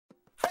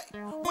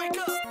Wake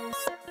up!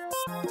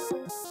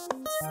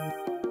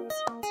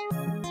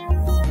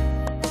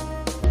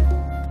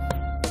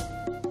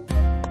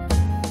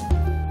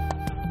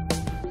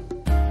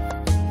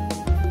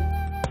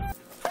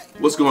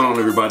 What's going on,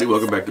 everybody?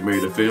 Welcome back to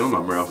Married to Film.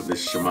 I'm Ralph and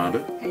this is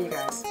Shamanda. Hey, you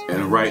guys.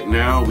 And right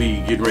now we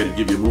getting ready to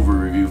give you a movie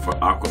review for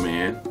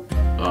Aquaman.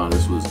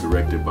 This was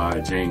directed by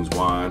James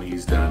Wan.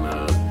 He's done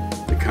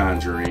The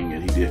Conjuring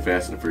and he did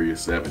Fast and the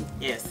Furious 7.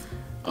 Yes.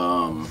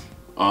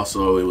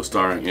 Also, it was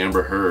starring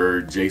Amber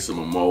Heard, Jason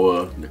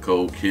Momoa,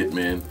 Nicole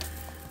Kidman,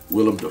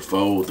 Willem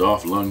Dafoe,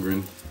 Dolph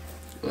Lundgren,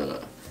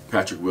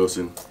 Patrick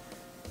Wilson.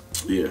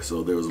 Yeah,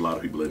 so there was a lot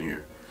of people in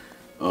here.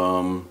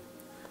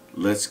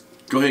 Let's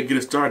go ahead and get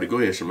it started. Go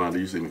ahead, Shamanda.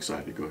 You seem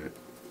excited. Go ahead.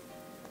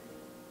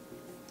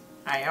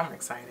 I am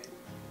excited.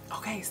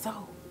 Okay,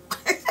 so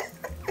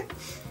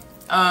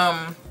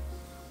I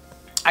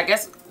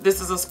guess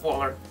this is a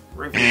spoiler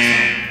review.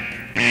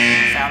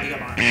 Sound the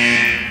alarm.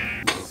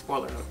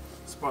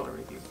 Spoiler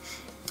review.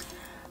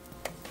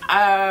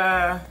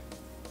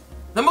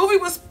 The movie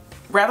was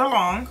rather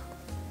long.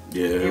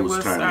 Yeah, it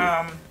was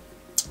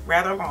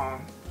rather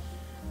long,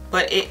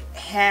 but it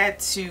had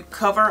to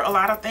cover a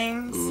lot of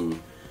things.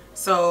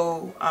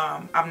 So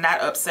I'm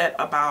not upset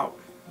about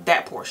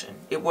that portion.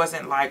 It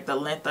wasn't like the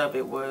length of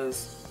it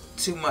was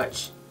too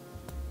much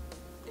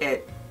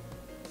at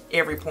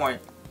every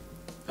point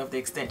of the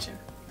extension.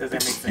 Does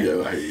that make sense?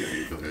 Yeah, I hear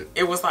you. Go ahead.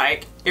 It was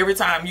like every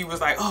time you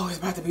was like, oh, it's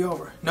about to be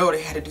over. No,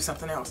 they had to do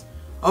something else.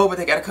 Oh, but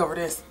they got to cover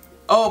this.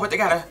 Oh, but they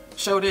got to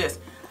show this.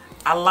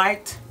 I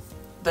liked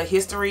the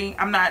history.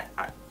 I'm not,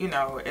 you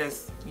know,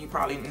 as you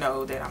probably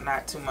know that I'm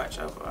not too much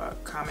of a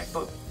comic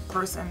book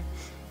person.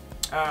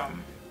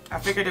 I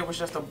figured it was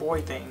just a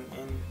boy thing,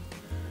 and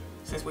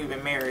since we've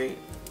been married,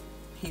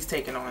 he's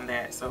taken on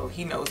that, so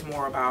he knows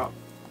more about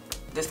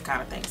this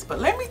kind of things. But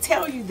let me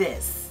tell you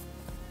this.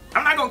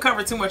 I'm not going to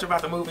cover too much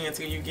about the movie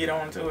until you get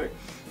on to it.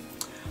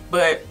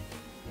 But,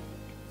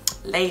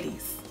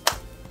 ladies,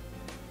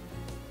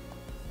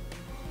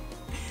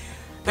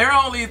 there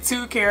are only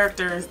two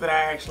characters that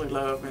I actually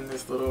love in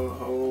this little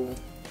whole,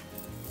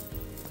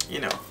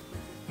 you know,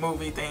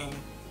 movie thing.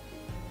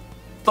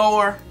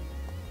 Thor,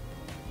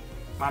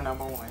 my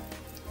number one,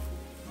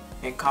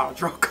 and Khal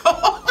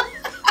Drogo.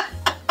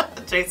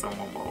 Jason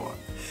Momoa.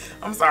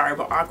 I'm sorry,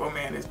 but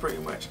Aquaman is pretty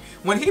much,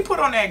 when he put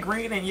on that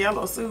green and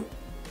yellow suit,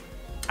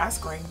 I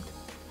screamed.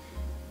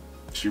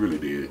 She really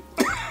did.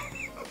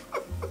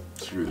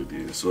 She really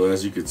did. So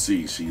as you can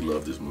see, she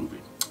loved this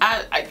movie.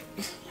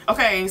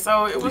 Okay,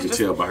 so it was. You can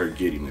tell by her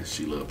giddiness,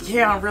 she loved this movie.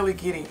 Yeah, I'm really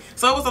giddy.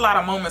 So it was a lot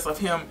of moments of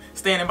him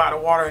standing by the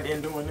water and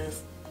then doing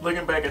this,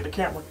 looking back at the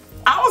camera.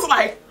 I was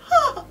like,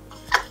 huh.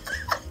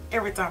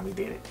 Every time we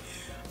did it.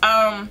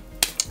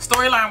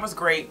 Storyline was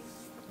great.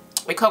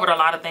 We covered a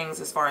lot of things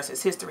as far as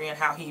his history and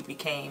how he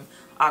became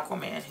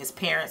Aquaman, his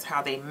parents,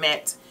 how they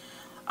met,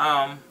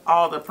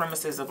 all the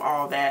premises of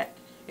all that.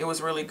 It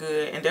was really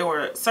good, and there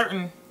were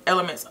certain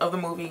elements of the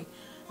movie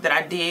that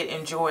I did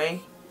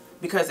enjoy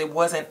because it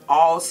wasn't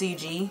all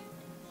CG.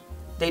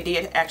 They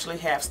did actually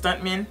have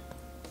stuntmen.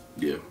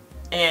 Yeah.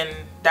 And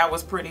that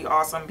was pretty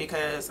awesome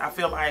because I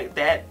feel like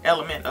that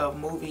element of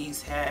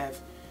movies have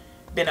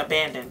been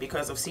abandoned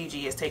because of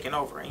CG has taken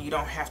over, and you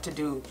don't have to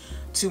do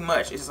too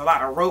much. It's a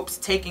lot of ropes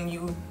taking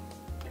you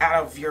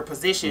out of your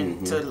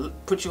position to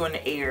put you in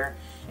the air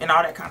and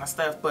all that kind of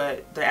stuff,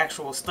 but the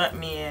actual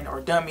stuntmen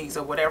or dummies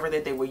or whatever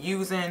that they were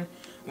using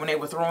when they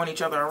were throwing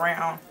each other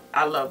around,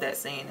 I love that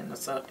scene in the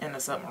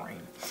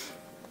submarine.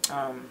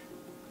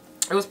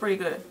 It was pretty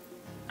good.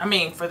 I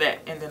mean, for that,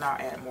 and then I'll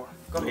add more.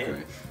 Go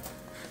ahead.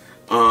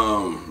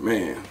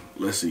 Man,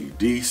 let's see.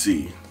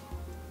 DC.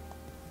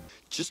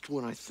 Just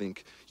when I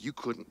think you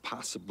couldn't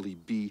possibly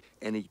be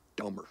any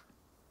dumber,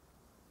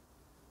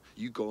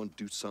 you go and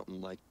do something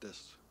like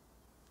this.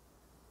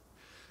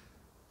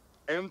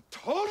 And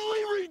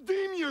totally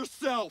redeem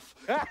yourself!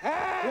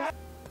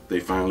 They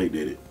finally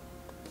did it.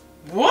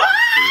 What?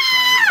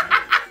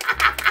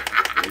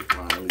 They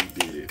finally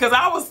did it. Because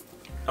I was,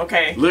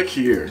 okay. Look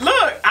here.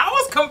 Look, I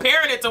was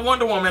comparing it to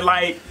Wonder Woman,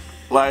 like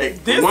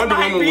this Wonder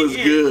Woman was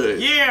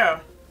good. Yeah.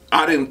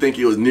 I didn't think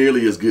it was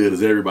nearly as good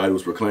as everybody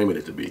was proclaiming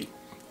it to be.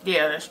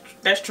 Yeah,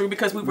 that's true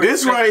because we were.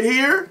 This right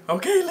here.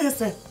 Okay,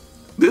 listen.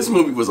 This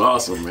movie was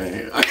awesome,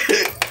 man.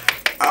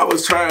 I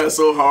was trying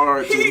so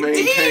hard to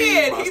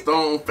maintain my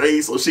stone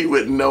face so she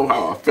wouldn't know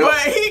how I felt. But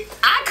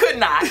I could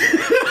not.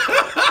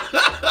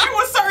 There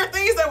were certain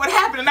things that would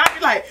happen, and I'd be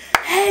like,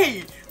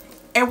 "Hey,"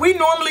 and we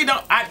normally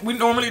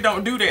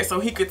don't do that, so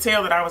he could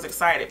tell that I was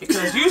excited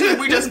because usually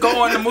we just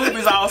go on the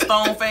movies all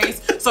stone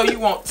face, so we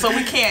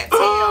can't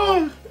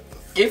tell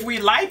if we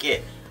like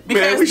it.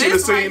 Man, we should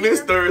have seen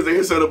this Thursday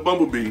instead of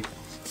Bumblebee.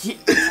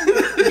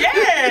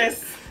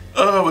 Yes.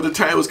 But the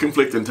time was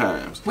conflicting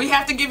times. We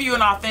have to give you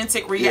an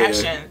authentic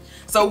reaction. Yeah.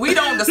 So we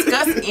don't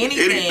discuss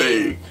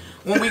anything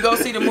when we go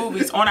see the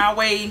movies. On our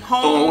way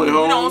home, we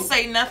don't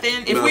say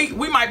nothing. If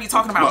we might be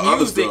talking about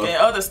music and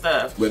other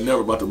stuff. But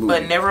never about the movie.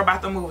 But never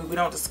about the movie. We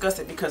don't discuss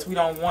it because we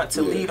don't want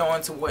to lead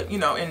on to what, you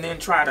know, and then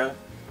try to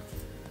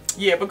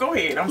Yeah, but go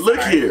ahead.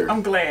 Look sorry. here.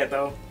 I'm glad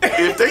though.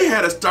 If they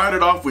had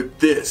started off with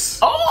this,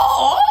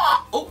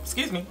 oh,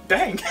 excuse me.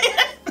 Dang.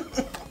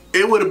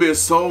 it would have been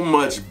so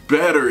much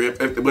better.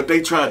 But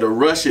they tried to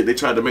rush it. They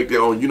tried to make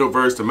their own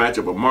universe to match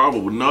up with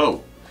Marvel. But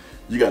no,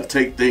 you got to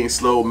take things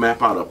slow,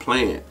 map out a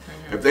plan.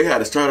 If they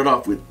had started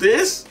off with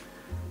this,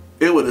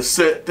 it would have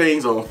set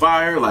things on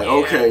fire. Like,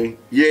 okay,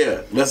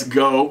 yeah, let's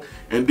go.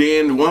 And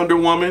then Wonder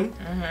Woman,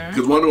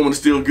 because Wonder Woman is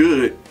still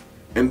good.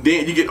 And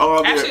then you get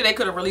all Actually, they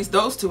could have released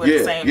those two at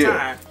the same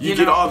time. You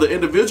get all the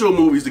individual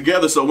movies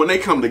together, so when they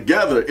come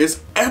together,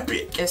 it's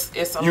epic.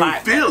 It's a you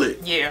lot. feel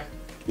it. Yeah.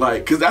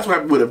 Like, because that's what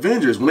happened with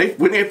Avengers.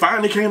 When they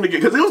finally came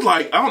together, because it was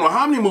like, I don't know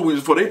how many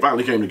movies before they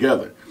finally came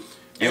together.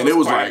 And it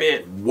was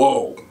like,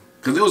 whoa.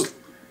 Because it was,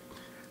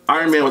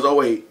 Iron Man was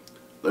 2008.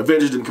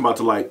 Avengers didn't come out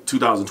till like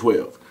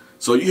 2012.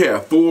 So you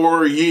had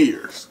 4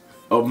 years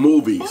of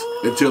movies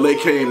until they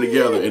came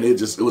together, and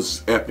it was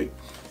just epic.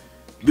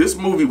 This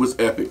movie was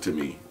epic to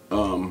me.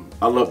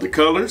 I love the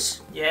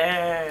colors.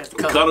 Yeah.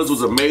 The colors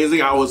was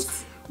amazing. I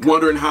was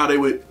wondering how they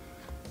would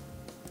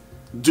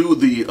do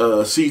the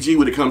CG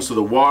when it comes to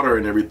the water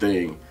and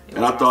everything.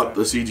 And I thought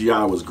the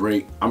CGI was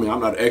great. I mean,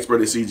 I'm not an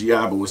expert at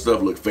CGI, but when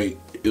stuff looked fake,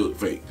 it looked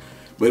fake.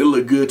 But it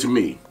looked good to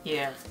me.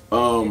 Yeah.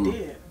 It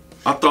did.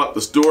 I thought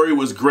the story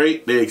was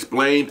great. They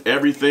explained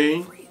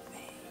everything.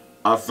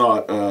 I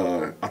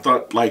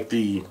thought like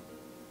the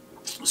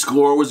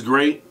score was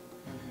great.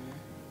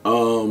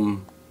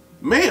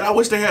 Man, I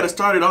wish they had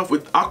started off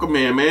with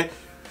Aquaman, man.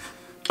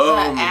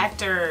 The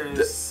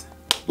actors.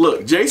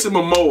 Look, Jason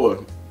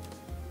Momoa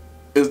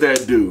is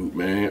that dude,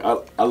 man.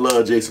 I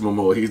love Jason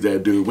Momoa. He's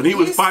that dude. When he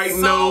was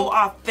fighting, so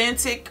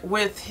authentic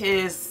with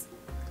his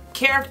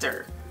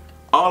character.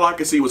 All I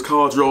could see was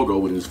Khal Drogo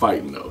when he was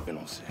fighting, though. You know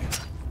what I'm saying?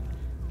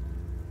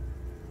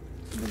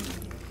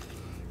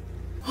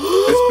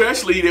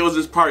 Especially there was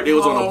this part. They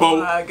was on a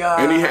boat,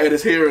 and he had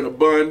his hair in a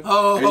bun,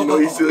 and you know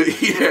he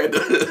had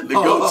the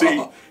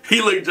goatee. He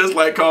looked just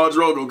like Khal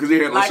Drogo because he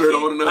had no shirt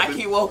on or nothing. Like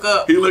he woke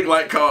up. He looked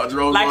like Khal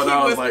Drogo, and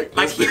I was like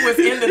he was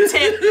in the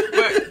tent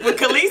with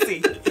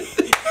Khaleesi.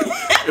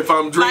 If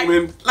I'm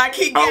dreaming, I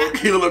will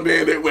kill a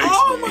man that wakes me.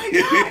 Oh my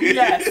God!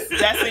 Yes,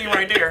 that scene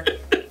right there.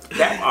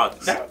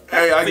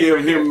 Hey, I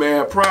give him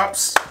mad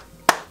props.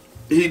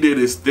 He did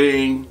his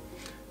thing.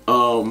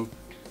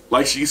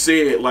 Like she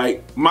said,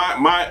 like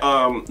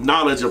my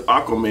knowledge of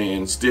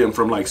Aquaman stemmed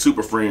from like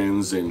Super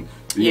Friends and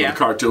the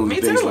cartoons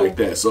and things like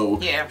that. So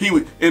he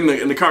was in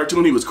the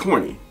cartoon he was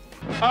corny.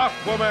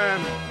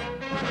 Aquaman.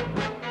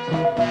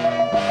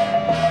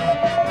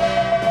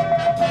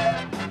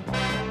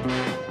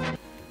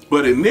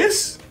 But in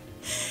this,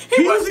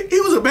 he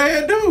was a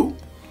bad dude.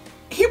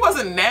 He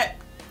wasn't that.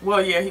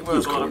 Well, yeah, he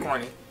was a little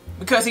corny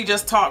because he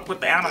just talked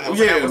with the animals.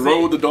 Yeah, and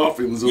rode the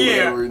dolphins or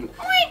whatever. And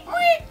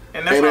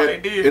that's all they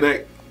did. And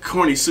that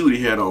corny suit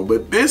he had on.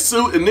 But this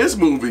suit in this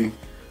movie,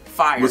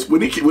 was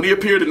when he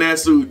appeared in that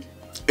suit,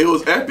 it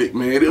was epic,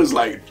 man. It was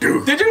like,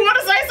 dude. Did you want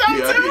to say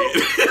something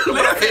too?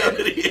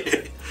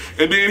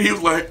 Yeah. And then he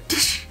was like,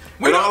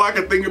 and all I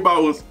could think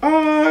about was,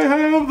 I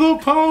have the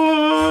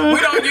power.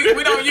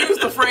 We don't use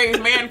the phrase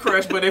man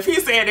crush, but if he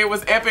said it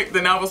was epic,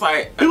 then I was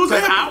like, it was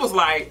epic. I was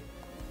like,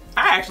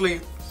 I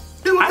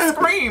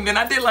screamed and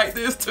I did like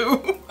this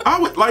too. I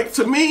would like,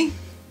 to me,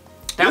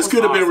 this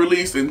could have been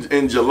released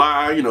in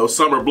July,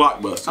 summer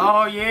blockbuster.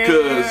 Oh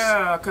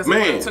yeah, because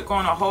it took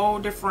on a whole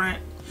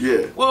different.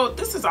 Yeah. Well,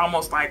 this is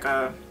almost like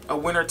a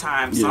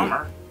wintertime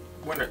summer,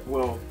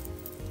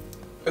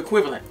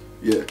 equivalent.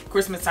 Yeah.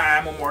 Christmas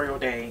time, Memorial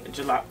Day,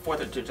 July,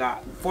 4th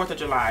of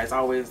July is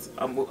always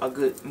a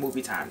good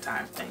movie time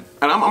thing.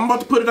 And I'm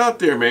about to put it out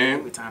there, man.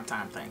 Movie time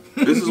thing.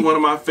 This is one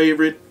of my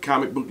favorite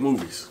comic book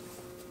movies.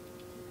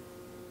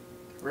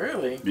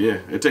 Really? Yeah,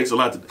 it takes a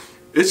lot to.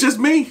 It's just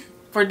me.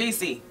 For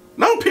DC.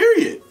 No,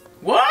 period.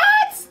 What?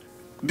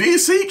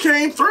 DC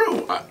came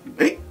through.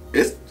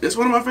 It's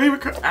one of my favorite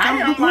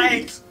comic book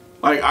movies.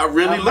 Like, I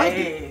really loved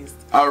it.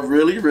 I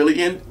really,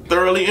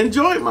 thoroughly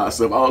enjoyed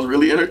myself. I was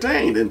really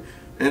entertained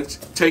and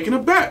taken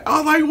aback. I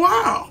was like,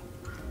 wow.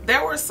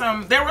 There were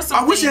some.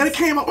 I wish it had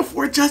came out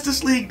before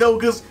Justice League though,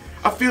 because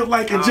I feel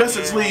like in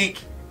Justice League,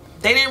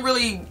 they didn't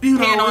really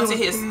pan on to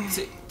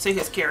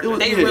his character.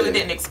 They really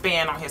didn't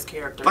expand on his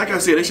character. Like I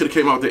said, they should have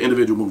came out with the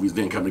individual movies,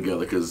 then come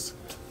together. Because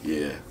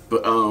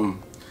but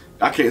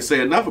I can't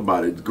say enough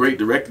about it. Great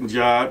directing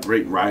job,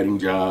 great writing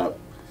job,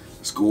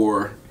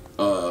 score,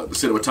 the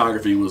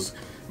cinematography was,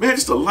 man,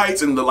 just the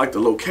lights and the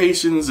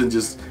locations and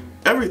just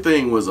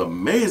everything was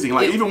amazing.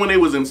 Like even when they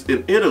was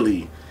in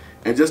Italy,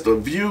 and just a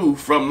view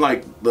from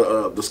like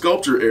the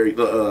sculpture area,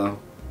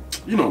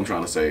 you know what I'm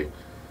trying to say,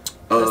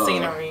 the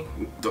scenery,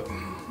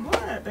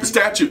 the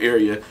statue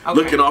area,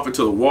 looking off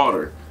into the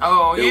water.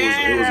 Oh it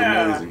was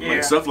amazing.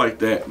 Like stuff like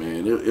that,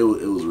 man. It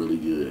was really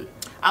good.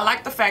 I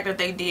like the fact that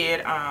they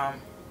did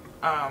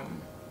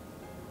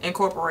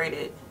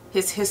incorporated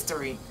his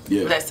history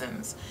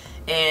lessons,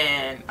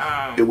 and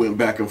it went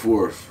back and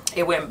forth.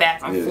 It went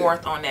back and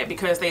forth on that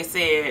because they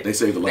said they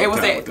saved a lot of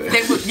time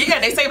with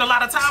that. They saved a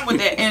lot of time with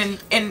that,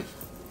 and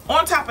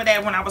on top of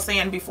that, when I was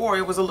saying before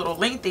it was a little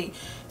lengthy,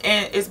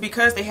 and it's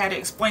because they had to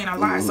explain a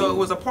lot. So it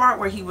was a part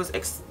where he was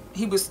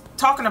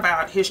talking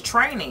about his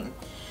training,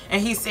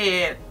 and he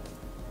said,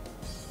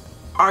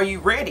 "Are you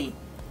ready?"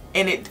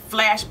 And it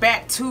flashed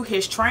back to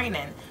his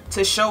training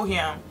to show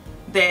him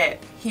that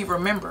he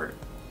remembered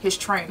his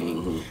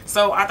training.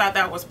 So I thought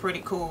that was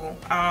pretty cool.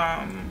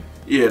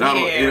 Yeah,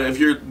 and if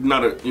you're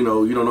not you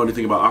don't know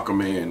anything about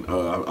Aquaman,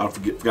 I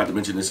forgot to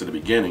mention this at the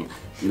beginning.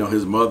 You know,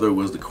 his mother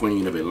was the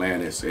queen of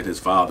Atlantis, and his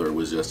father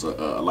was just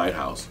a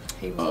lighthouse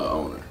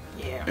owner.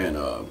 Yeah. And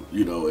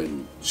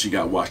and she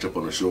got washed up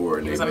on the shore,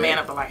 and he was a man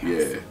of the lighthouse.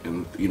 Yeah,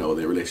 and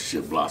their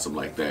relationship blossomed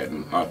like that,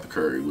 and Arthur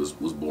Curry was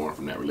born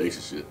from that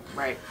relationship.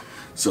 Right.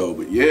 So,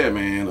 but yeah,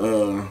 man.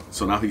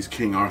 So now he's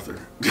King Arthur.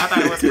 I thought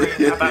it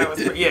was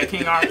pretty. Yeah,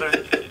 King Arthur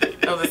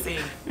of the sea.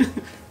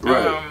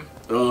 Right.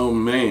 Oh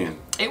man.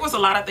 It was a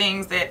lot of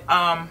things that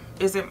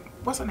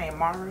what's her name?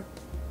 Mara?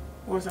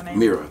 What was her name?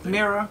 Mira.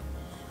 Mira.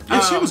 Yeah,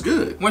 she was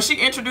good. When she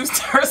introduced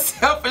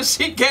herself and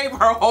she gave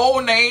her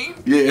whole name.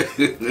 Yeah.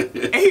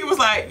 And he was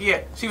like,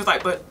 yeah. She was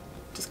like, but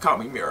just call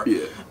me Mira.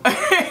 Yeah.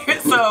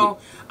 So,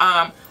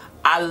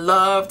 I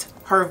loved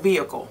her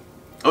vehicle.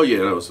 Oh yeah,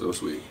 that was so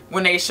sweet.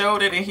 When they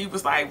showed it and he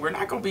was like, we're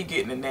not going to be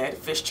getting in that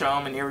fish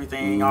chum and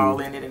everything all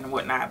in it and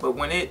whatnot. But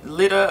when it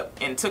lit up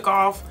and took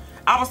off,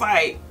 I was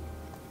like,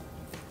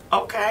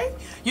 okay.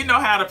 You know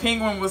how the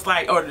Penguin was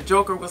like, or the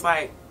Joker was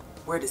like,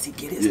 where does he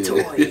get his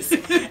toys?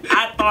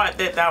 I thought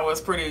that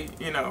was pretty,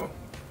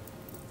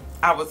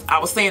 I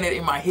was saying it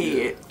in my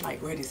head,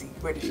 like where does he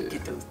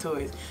get those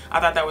toys? I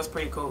thought that was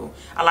pretty cool.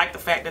 I like the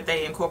fact that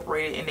they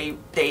incorporated and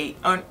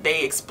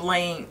they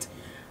explained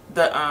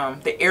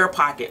the air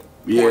pocket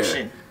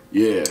portion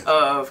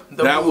of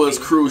the that movie. Was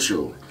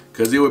crucial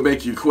because it would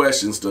make you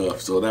question stuff.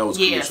 So that was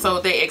crucial.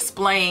 So they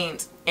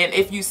explained, and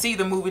if you see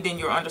the movie, then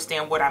you'll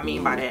understand what I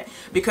mean by that.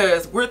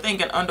 Because we're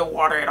thinking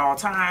underwater at all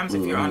times.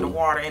 If you're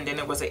underwater, and then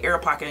there was an air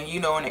pocket, and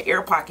in the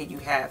air pocket you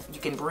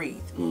can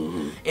breathe.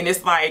 And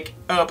it's like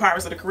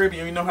Pirates of the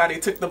Caribbean. You know how they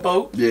took the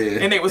boat,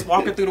 and they was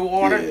walking through the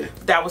water.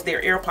 That was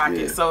their air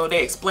pocket. So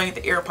they explained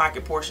the air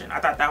pocket portion. I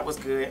thought that was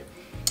good.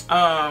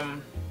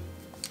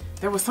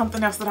 There was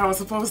something else that I was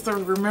supposed to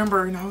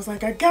remember, and I was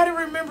like, I gotta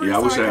remember. Yeah, I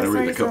wish I had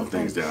written a couple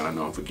things down. I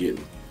know I'm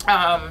forgetting.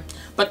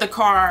 But the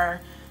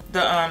car,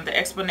 the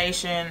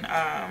explanation,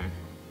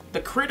 the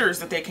critters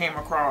that they came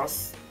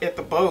across at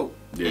the boat.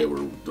 Yeah,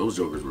 those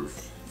jokers were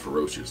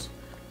ferocious.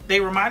 They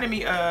reminded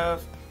me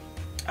of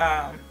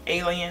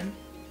Alien.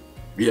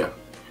 Yeah.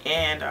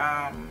 And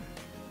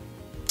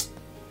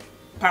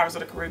Pirates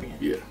of the Caribbean.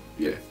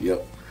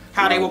 Yep.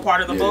 How they were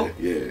part of the boat.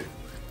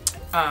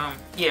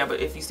 Yeah, but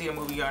if you see the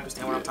movie, you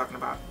understand what I'm talking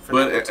about.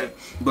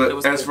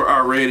 But as for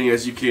our rating,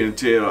 as you can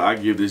tell, I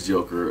give this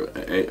Joker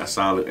a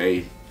solid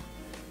A.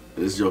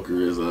 This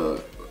Joker is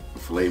a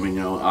filet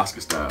mignon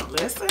Oscar style.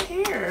 Listen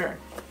here.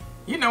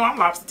 I'm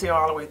lobster tail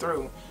all the way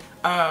through.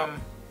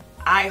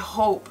 I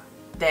hope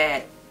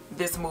that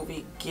this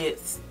movie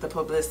gets the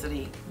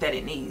publicity that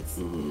it needs.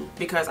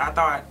 Because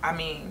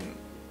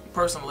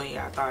personally,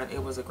 I thought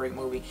it was a great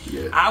movie.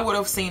 Yeah. I would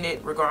have seen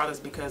it regardless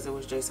because it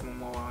was Jason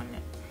Momoa on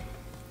it.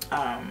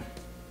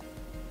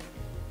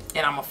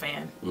 And I'm a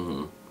fan.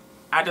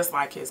 I just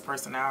like his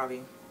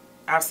personality.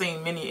 I've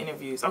seen many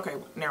interviews. Okay,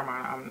 never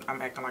mind.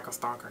 I'm acting like a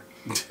stalker.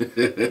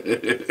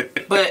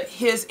 But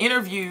his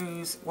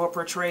interviews were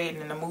portrayed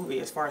in the movie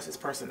as far as his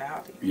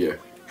personality. Yeah.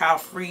 How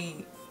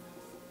free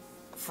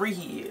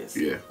he is.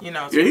 Yeah. He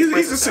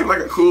just seems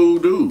like a cool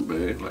dude,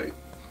 man. Like.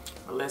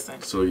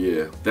 Listen. So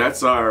yeah,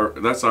 that's our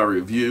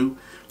review.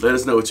 Let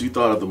us know what you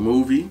thought of the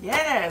movie.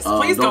 Yes,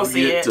 please go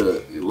see it.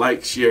 Don't forget to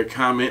like, share,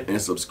 comment,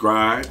 and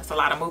subscribe. That's a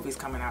lot of movies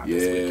coming out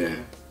this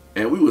weekend.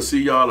 And we will see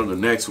y'all on the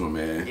next one,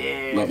 man.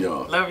 Yeah. Love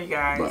y'all. Love you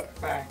guys. Bye.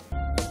 Bye.